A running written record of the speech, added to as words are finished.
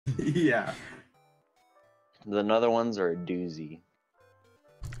Yeah. The other ones are a doozy.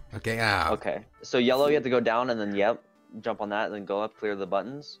 Okay, Okay, so yellow, you have to go down and then, yep, jump on that and then go up, clear the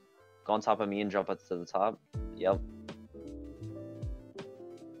buttons. Go on top of me and jump up to the top. Yep.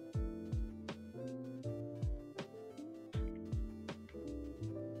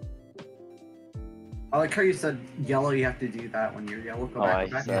 I like how you said yellow, you have to do that when you're yellow. Go back,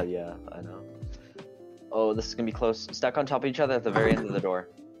 go back. Said, yeah, I know. Oh, this is gonna be close. Stack on top of each other at the very end of the door.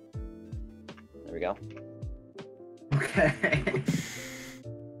 There we go. Okay.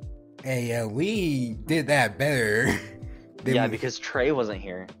 Hey, we did that better. Yeah, because Trey wasn't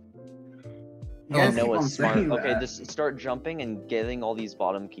here. Yeah, And Noah's smart. Okay, that. just start jumping and getting all these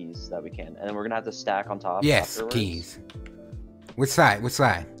bottom keys that we can. And then we're gonna have to stack on top. Yes, afterwards. keys. Which side? Which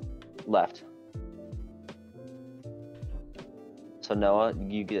side? Left. So Noah,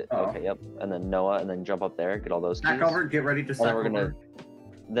 you get okay, yep, and then Noah, and then jump up there, get all those keys. Stack over, get ready to stack and then over.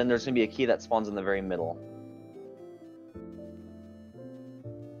 Then there's gonna be a key that spawns in the very middle.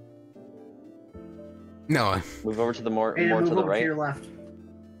 No. Move over to the more And move to the over right. to your left.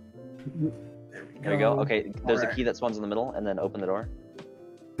 There we go. Okay, there's Alright. a key that spawns in the middle, and then open the door.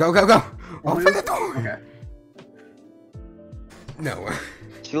 Go, go, go! Only Open the door! Okay. No.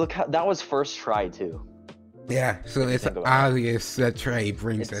 See, look how that was first try too. Yeah, so it's think about it. obvious that Trey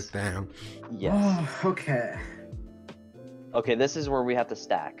brings us down. Yes. Oh, okay. Okay, this is where we have to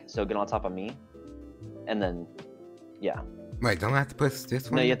stack. So get on top of me, and then, yeah. Wait, don't I have to push this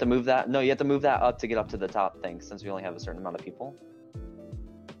one? No, you have to move that. No, you have to move that up to get up to the top thing, since we only have a certain amount of people.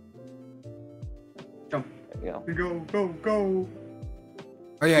 Jump. There you go. Go, go, go.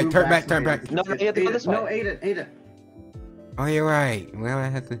 Oh yeah, Move turn back, to turn me. back. No, you have to go this way. No, ate it. Oh, you're right. Well, I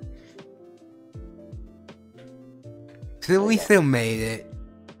have to... So we still made it.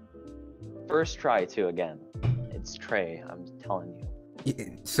 First try too again. It's Trey, I'm telling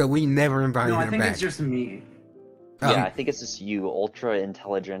you. So we never invited No, I him think back. it's just me. Yeah, I think it's just you, ultra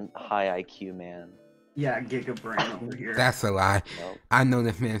intelligent, high IQ man. Yeah, Giga Brain over here. That's a lie. Nope. I know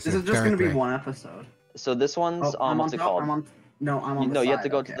this man's This is just gonna be one episode. So this one's Oh, I'm on what's it top. called? I'm on. No, I'm on. No, the you have to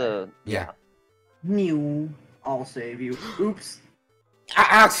side, go okay. to the Yeah. Mew. I'll save you. Oops.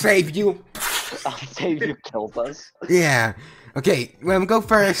 I'll save you. I'll save you killed us. Yeah. Okay, let him go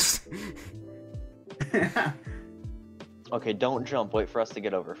first. Okay, don't jump. Wait for us to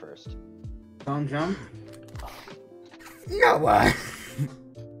get over first. Don't jump. Noah.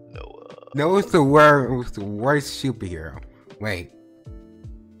 Noah's the worst superhero. Wait.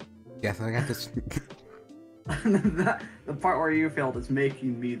 Yes, I got this. The part where you failed is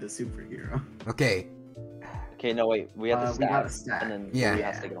making me the superhero. Okay. Okay, no wait. We have to We stack, gotta stack. and then Yeah. we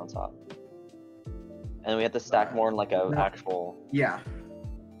have to get on top. And we have to stack more in like a no. actual. Yeah.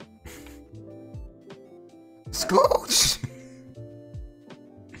 Scooch.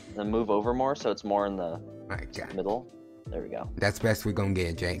 Then move over more, so it's more in the My God. middle. There we go. That's best we're gonna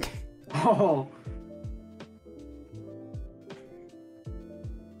get, Jake. Oh.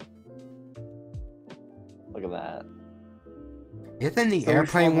 Look at that. Isn't the So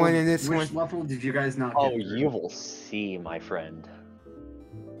airplane one in this which one? level did you guys not Oh, get through? you will see, my friend.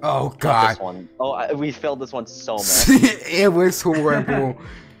 Oh Not God. This one. Oh, we failed this one so much. It was horrible.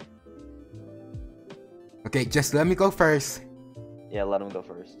 Okay, just let me go first. Yeah, let him go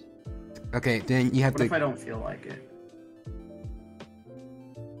first. Okay, then you have What if I to. don't feel like it?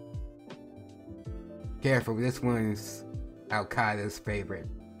 Careful, this one's Al Qaeda's favorite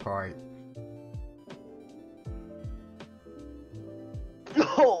part.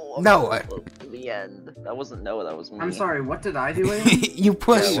 Oh, Noah. to the end. That wasn't Noah. That was me. I'm sorry, what did I do, Aiden? You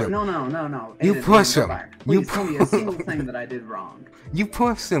push Yeah, him. no. You Aiden, push go him. back. You Please tell me a single thing that I did wrong. You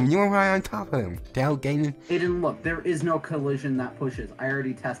push him. You're right on top of him. Tailgating. Aiden, look, there is no collision that pushes. I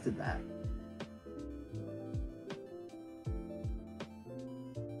already tested that.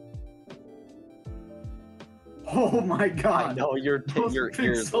 Oh my god. I know your Those ears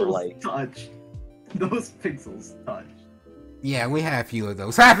were pixels like. touch. Those pixels touch. Yeah, we had a few of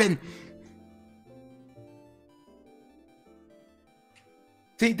those happen.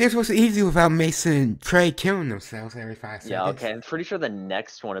 See, this was easy without Mason and Trey killing themselves every 5 seconds. Yeah, okay. I'm pretty sure the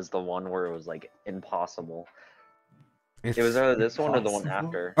next one is the one where it was like impossible. It's- It was either this one or the one Impossible?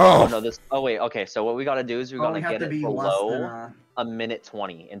 after. Oh. No, this. Oh wait, okay. So what we gotta do is we Oh, gotta we have get to it be less below than, a minute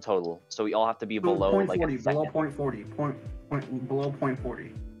 20 in total. So we all have to be below point like 40, a second. below point 40, below point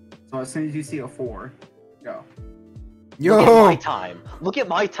 40. So as soon as you see a 4, go. Look at my Yo, time. Look at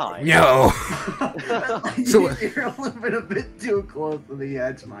my time. yo. So- You're living a bit too close to the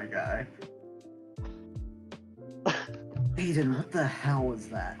edge, my guy. Aiden, what the hell was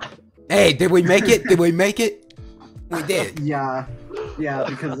that? Hey, did we make it? Did we make it? We did. Yeah, Yeah,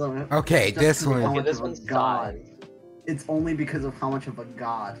 because of Okay, just this because of one. how Okay, much this of a one's god. size. It's only because of how much of a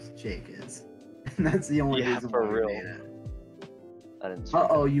god Jake is. And that's the only Yeah, reason for why we real. made it. I didn't.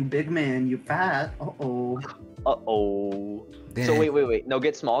 Uh-oh, you big man, you fat. Uh-oh. Uh-oh. Then, So wait. No,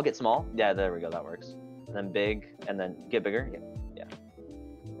 get small, get small. Yeah, there we go, that works. And then big, and then get bigger. Yeah.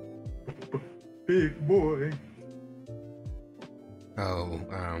 Big boy. oh,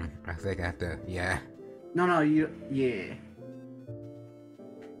 I think I have to, yeah, No, yeah.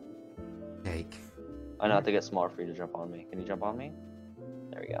 take. I know I have to get smaller for you to jump on me. Can you jump on me?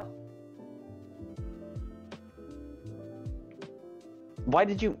 There we go. Why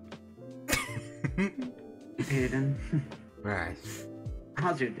did you... Aiden, Right.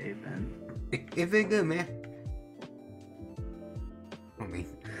 how's your day been? It's been good, man. Only.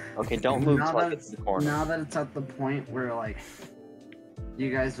 Okay, don't move Now till I that get to the corner. Now that it's at the point where, like, you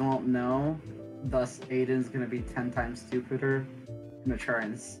guys won't know, thus Aiden's gonna be 10 times stupider, I'm gonna try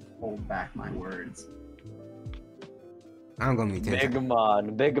and hold back my words. I'm gonna be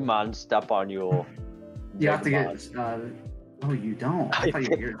 10. Big man, step on you. You have to Big get, man. oh, you don't? I thought you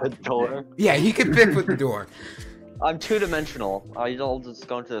picked were the door. Yeah, he can pick with the door. I'm two-dimensional. I'll just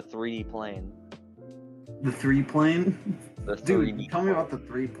go into the 3D plane. The 3-plane? The Dude, 3D tell me about plane.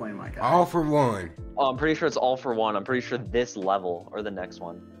 the 3-plane, my guy. All for one. Oh, I'm pretty sure it's all for one. I'm pretty sure this level or the next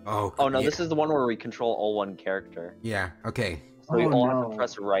one. Oh, Oh no, yeah. this is the one where we control all one character. Yeah, okay. So we Oh, all have to no.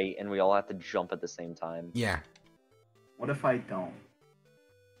 press right and we all have to jump at the same time. Yeah. What if I don't?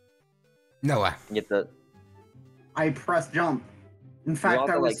 Noah. Get the I press jump. In fact, have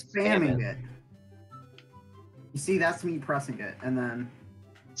I to, was like, spam spamming it. You see, that's me pressing it, and then...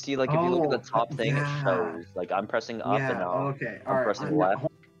 see, like, if you look at the Oh, top thing, yeah. it shows. Like, I'm pressing up yeah, and now okay. I'm Alright, pressing left.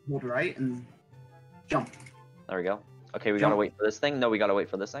 hold right and jump. There we go. Okay, we Jump. gotta wait for this thing. No, we gotta wait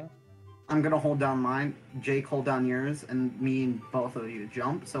for this thing. I'm gonna hold down mine, Jake hold down yours, and me and both of you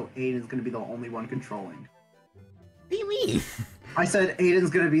jump, so Aiden's gonna be the only one controlling. What do you mean? I said Aiden's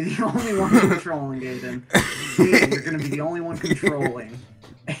gonna be the only one controlling, Aiden. Aiden, you're gonna be the only one controlling.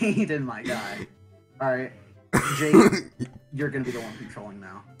 Aiden, my guy. Alright, Jake, you're gonna be the one controlling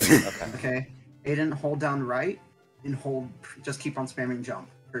now. Okay. Okay? Aiden, hold down right, and just keep on spamming jump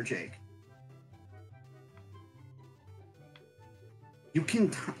for Jake.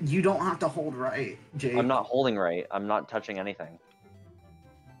 You don't have to hold right, Jake. I'm not holding right. I'm not touching anything.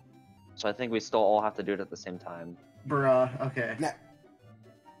 So I think we still all have to do it at the same time. Bruh, okay. No.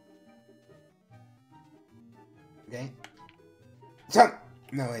 Okay. Jump!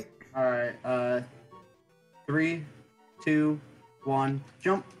 No, wait. Alright, 3, 2, 1,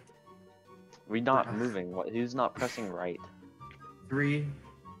 jump. We're not moving. What? Who's not pressing right? 3,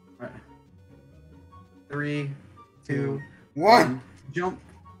 2, 1! jump.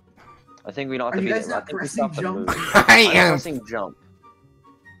 I think we don't have Are to you be. guys I not think we pressing still have to jump? move. I I'm am. pressing jump.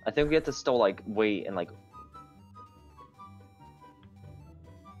 I think we have to still like wait and like.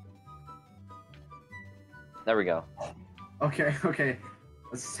 There we go. Okay.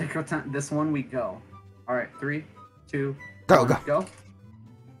 Let's take our time. This one we go. Alright, 3, 2, Go, 1, go.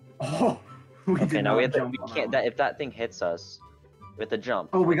 Oh, we Okay, did now we not have to. jump We on can't. that That if that thing hits us, we have to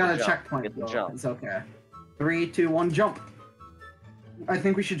jump. one. Oh, we have got to a jump. checkpoint We have to though. jump. It's okay. 3, 2, 1, jump. I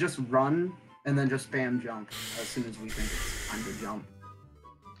think we should just run and then just spam jump as soon as we think it's time to jump.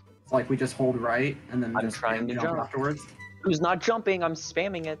 It's like we just hold right and then I'm just trying spam to jump. afterwards. Who's not jumping? I'm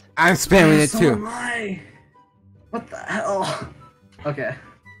spamming it. I'm spamming it So too. am I. What the hell? Okay.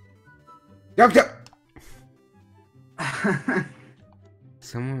 Jump, jump!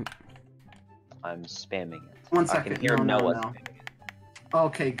 Someone. I'm spamming it. One I second. can hear no. Noah spamming it.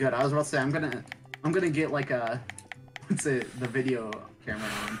 Okay, good. I was about to say I'm gonna get like a what's it, the video camera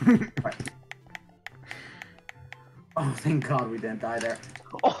on. Right. Oh, thank God we didn't die there.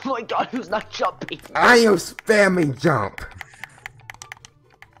 Oh my God! Who's not jumping? I am spamming jump.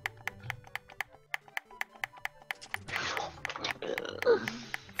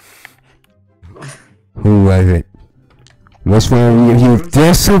 Who was it? Which one of you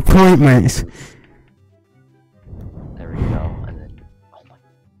disappointments? There we go. And then, oh my.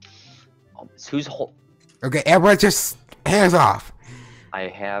 Oh, who's hold? Okay, everyone just hands off. I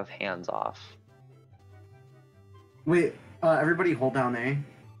have hands off. Wait, everybody hold down A.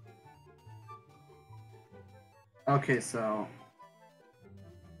 Okay, so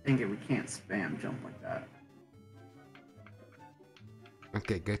I think we can't spam jump like that.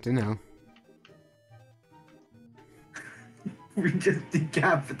 Okay, good to know. We just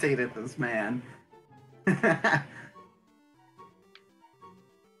decapitated this man.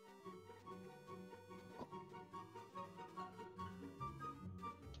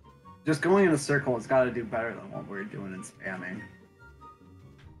 Just going in a circle has got to do better than what we're doing in spamming.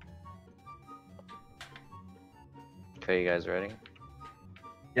 Okay, you guys ready?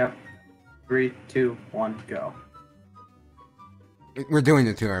 Yep. 3, 2, 1, go. We're doing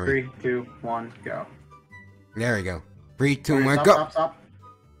it too, are we? 3, 2, 1, go. There we go. 3, 2, Okay, 1, stop, go. stop, stop.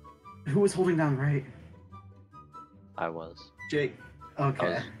 Who was holding down right? I was. Jake. I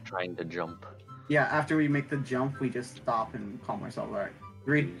Okay. was trying to jump. Yeah, after we make the jump, we just stop and calm ourselves. Alright.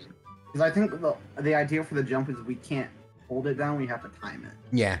 3. Because I think the idea for the jump is we can't hold it down, we have to time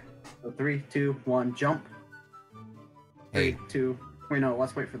it. Yeah. So 3, 2, 1, jump. 3, Hey. 2. Wait, no,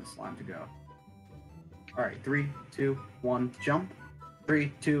 let's wait for the slime to go. Alright, 3, 2, 1, jump.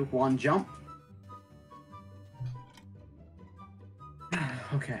 3, 2, 1, jump.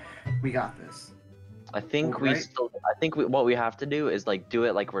 Okay, we got this. I think Alright. what we have to do is like do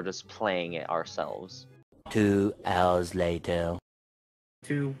it like we're just playing it ourselves. 2 hours later.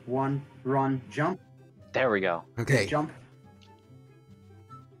 2, 1, run, jump. There we go. Okay. Jump.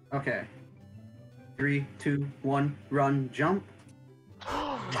 Okay. 3, 2, 1, run, jump.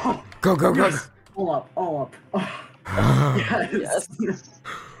 Go, go, go. Yes! All up, all up. Oh, yes. Yes.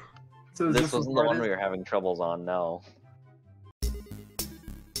 So is This wasn't the one recorded? we were having troubles on, no.